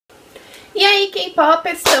E aí, K-pop,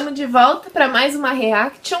 estamos de volta para mais uma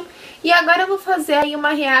reaction. E agora eu vou fazer aí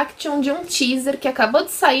uma reaction de um teaser que acabou de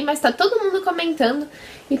sair, mas tá todo mundo comentando.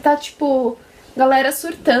 E tá, tipo, galera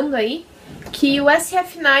surtando aí. Que o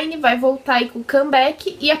SF9 vai voltar aí com o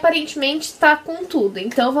comeback e aparentemente tá com tudo.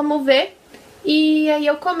 Então vamos ver e aí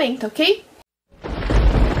eu comento, ok?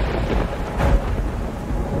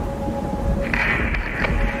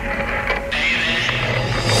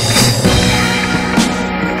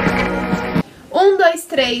 Um, dois,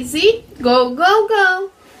 três e go, go, go!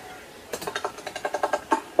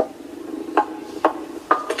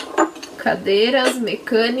 Cadeiras,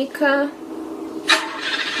 mecânica,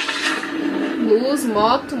 luz,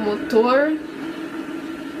 moto, motor.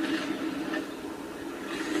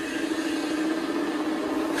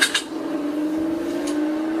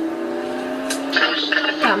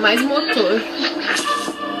 Tá, mais motor.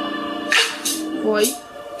 Oi.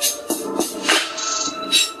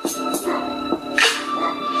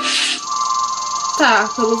 Tá,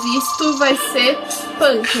 pelo visto vai ser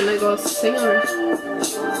punk o negócio, senhor.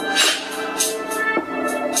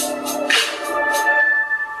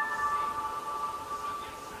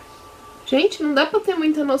 Gente, não dá pra ter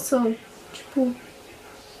muita noção. Tipo,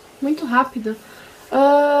 muito rápido.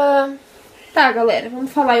 Tá, galera,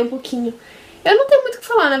 vamos falar aí um pouquinho. Eu não tenho muito o que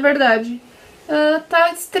falar, na verdade.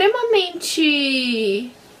 Tá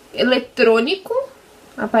extremamente eletrônico,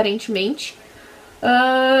 aparentemente.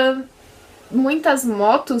 Muitas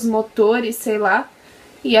motos, motores, sei lá.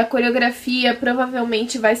 E a coreografia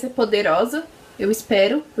provavelmente vai ser poderosa, eu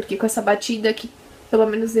espero, porque com essa batida que pelo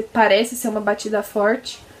menos parece ser uma batida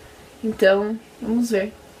forte. Então, vamos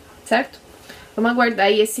ver, certo? Vamos aguardar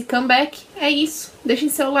aí esse comeback. É isso. Deixem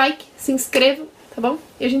seu like, se inscrevam, tá bom?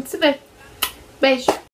 E a gente se vê. Beijo!